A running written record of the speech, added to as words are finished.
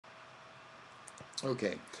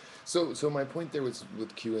Okay, so my point there with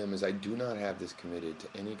QM is I do not have this committed to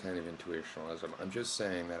any kind of intuitionalism. I'm just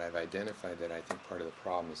saying that I've identified that I think part of the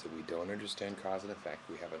problem is that we don't understand cause and effect.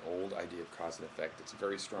 We have an old idea of cause and effect that's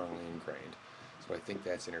very strongly ingrained. So I think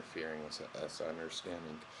that's interfering with us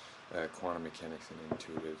understanding quantum mechanics in an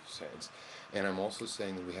intuitive sense. And I'm also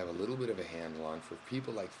saying that we have a little bit of a handle on for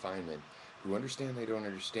people like Feynman who understand they don't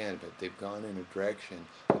understand, but they've gone in a direction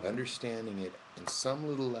of understanding it in some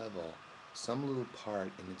little level, some little part,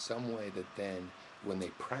 and in some way that then, when they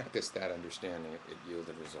practice that understanding, it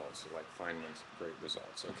yielded results. So like Feynman's great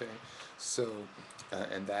results. Okay, so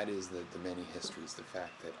and that is the many histories, the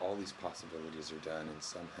fact that all these possibilities are done, and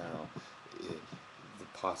somehow it, the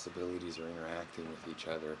possibilities are interacting with each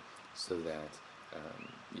other, so that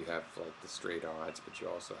you have like the straight odds, but you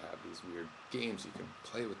also have these weird games you can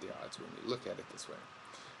play with the odds when you look at it this way.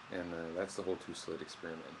 And that's the whole two-slit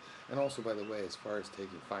experiment. And also, by the way, as far as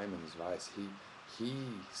taking Feynman's advice, he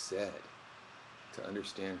said to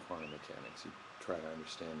understand quantum mechanics, you try to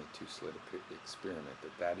understand the two-slit experiment.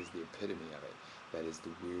 That is the epitome of it. That is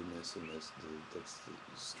the weirdness and that's the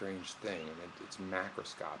strange thing. And it's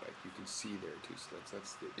macroscopic. You can see there are two slits.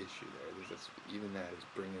 That's the issue there. Even that is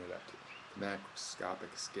bringing it up to the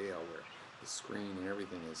macroscopic scale where the screen and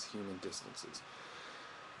everything is human distances.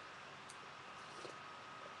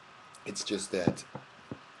 It's just that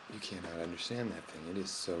you cannot understand that thing. It is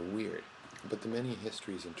so weird. But the many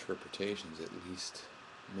histories, interpretations, at least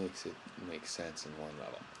makes it make sense in one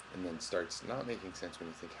level. And then starts not making sense when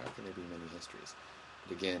you think, how can there be many histories?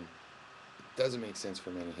 But again, it doesn't make sense for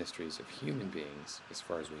many histories of human beings, as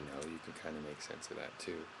far as we know. You can kind of make sense of that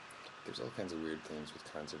too. There's all kinds of weird things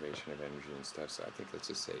with conservation of energy and stuff, so I think let's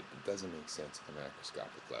just say it doesn't make sense at the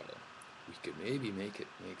macroscopic level. We could maybe make it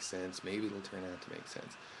make sense, maybe it'll turn out to make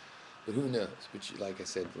sense. But who knows? But like I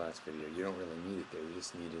said in the last video, you don't really need it there. You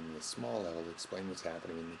just need it in the small level to explain what's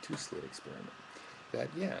happening in the two-slit experiment. That,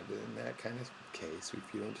 yeah, in that kind of case, if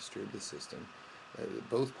you don't disturb the system,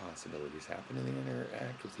 both possibilities happen and they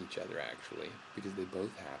interact with each other, actually, because they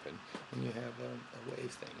both happen when you have a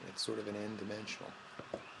wave thing. It's sort of an n-dimensional.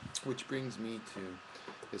 Which brings me to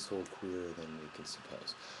this whole queerer than we can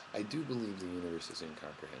suppose. I do believe the universe is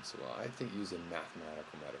incomprehensible. I think use a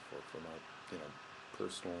mathematical metaphor for my,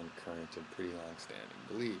 personal and current and pretty long-standing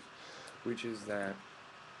belief, which is that,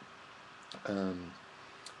 that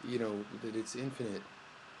it's infinitely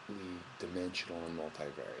dimensional and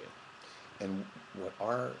multivariate. And what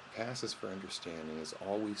passes for understanding is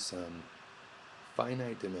always some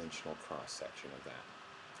finite dimensional cross-section of that.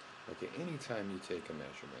 Okay, anytime you take a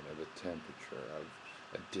measurement of a temperature, of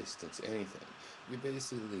a distance, anything, you're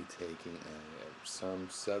basically taking some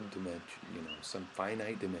subdimension, some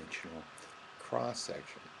finite dimensional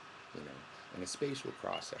cross-section, and a spatial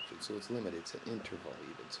cross-section. So it's limited. It's an interval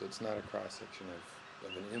even. So it's not a cross-section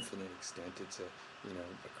of an infinite extent. It's a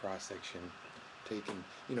cross-section taking,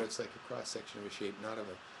 it's like a cross-section of a shape, not of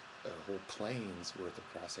a whole plane's worth of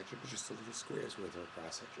cross-section, but just a little square's worth of a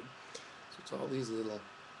cross-section. So it's all these little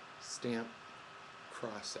stamp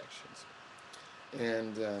cross-sections.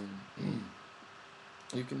 And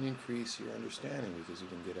you can increase your understanding because you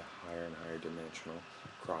can get a higher and higher dimensional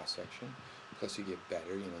cross-section. Plus you get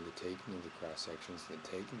better, the taking of the cross-sections. The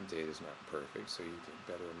taking data is not perfect, so you get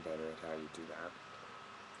better and better at how you do that.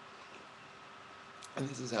 And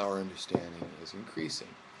this is how our understanding is increasing.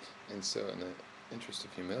 And so in the interest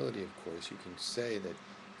of humility, of course, you can say that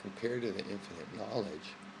compared to the infinite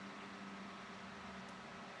knowledge,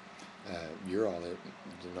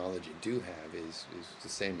 the knowledge you do have is the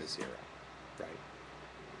same as zero, right?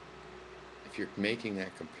 If you're making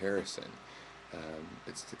that comparison,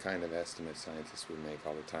 it's the kind of estimate scientists would make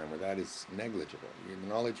all the time, where that is negligible. The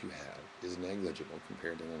knowledge you have is negligible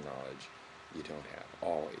compared to the knowledge you don't have,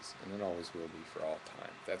 always, and it always will be for all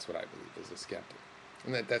time. That's what I believe as a skeptic.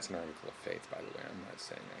 And that's an article of faith, by the way. I'm not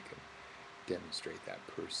saying I can demonstrate that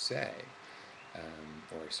per se,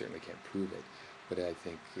 or I certainly can't prove it, but I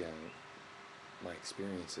think my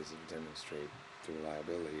experiences have demonstrated the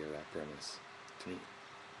reliability of that premise to me.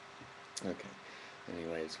 Okay,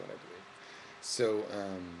 anyway, it's what I believe. So,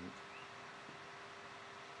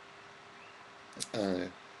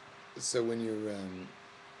 so when you're,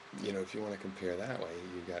 if you want to compare that way,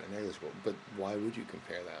 you've got negligible. But why would you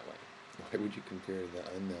compare that way? Why would you compare the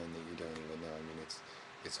unknown that you don't even know? I mean,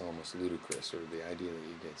 it's almost ludicrous, or the idea that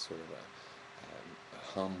you get sort of a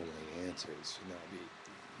humbling answer should not be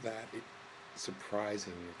that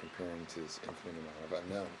surprising. You're comparing to this infinite amount of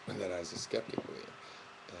unknown that, as a skeptic, believe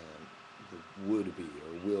would be,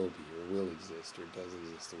 or will exist, or does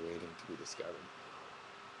exist, awaiting to be discovered.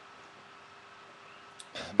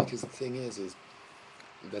 Because the thing is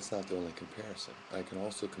that's not the only comparison. I can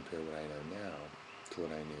also compare what I know now to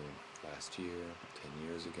what I knew last year, 10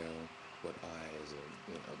 years ago, what I, as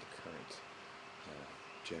a, the current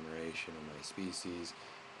generation of my species,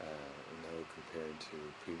 know compared to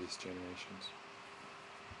previous generations.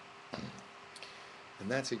 And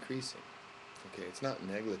that's increasing. Okay, it's not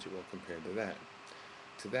negligible compared to that.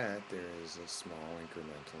 To that, there is a small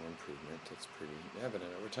incremental improvement that's pretty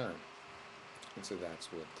evident over time. And so that's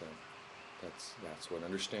what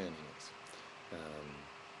understanding is. Um,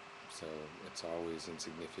 so it's always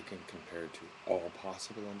insignificant compared to all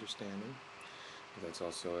possible understanding. But that's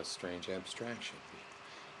also a strange abstraction.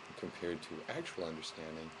 Compared to actual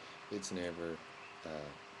understanding, it's never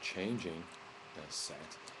changing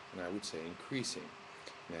set, and I would say increasing.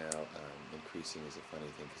 Now, increasing is a funny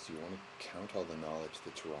thing because you want to count all the knowledge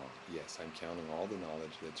that's wrong. Yes, I'm counting all the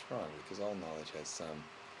knowledge that's wrong because all knowledge has some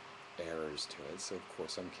errors to it, so of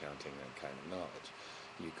course I'm counting that kind of knowledge.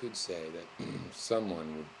 You could say that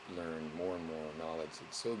someone would learn more and more knowledge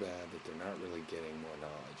that's so bad that they're not really getting more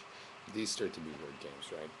knowledge. These start to be word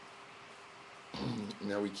games, right?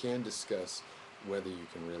 Now we can discuss whether you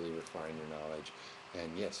can really refine your knowledge, and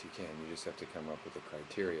yes, you can. You just have to come up with a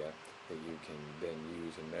criteria that you can then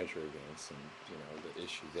use and measure against. And the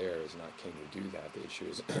issue there is not can you do that. The issue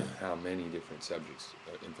is how many different subjects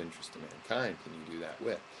of interest to mankind can you do that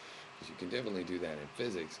with? Because you can definitely do that in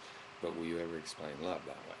physics, but will you ever explain love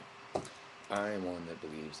that way? I am one that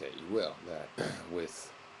believes that you will. That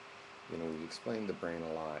with we've explained the brain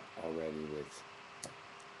a lot already with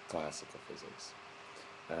classical physics.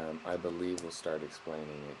 I believe we'll start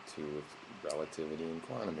explaining it too with relativity and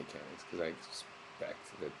quantum mechanics, because I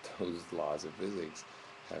expect that those laws of physics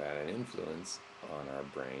have had an influence on our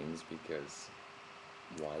brains, because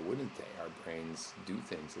why wouldn't they? Our brains do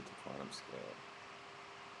things at the quantum scale.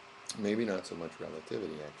 Maybe not so much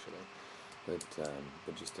relativity, actually,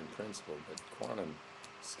 but just in principle. But quantum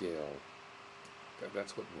scale,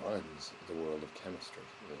 that's what runs the world of chemistry.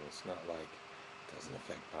 It's not like doesn't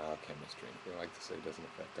affect biochemistry. They like to say it doesn't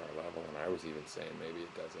affect our level, and I was even saying maybe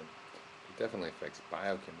it doesn't. It definitely affects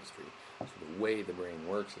biochemistry. So the way the brain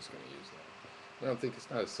works is going to use that. I don't think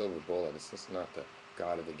it's not a silver bullet. It's just not the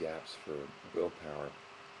god of the gaps for willpower.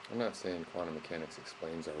 I'm not saying quantum mechanics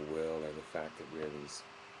explains our will or the fact that we are these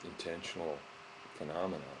intentional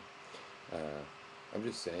phenomena. I'm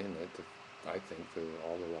just saying that I think that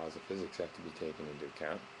all the laws of physics have to be taken into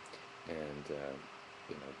account, and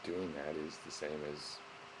doing that is the same as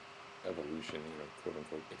evolution, quote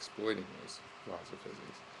unquote, exploiting those laws of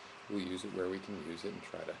physics. We'll use it where we can use it and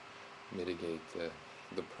try to mitigate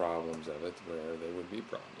the problems of it where there would be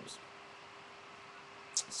problems.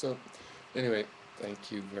 So, anyway,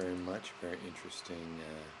 thank you very much. Very interesting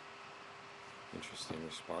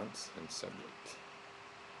response and subject.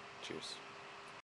 Cheers.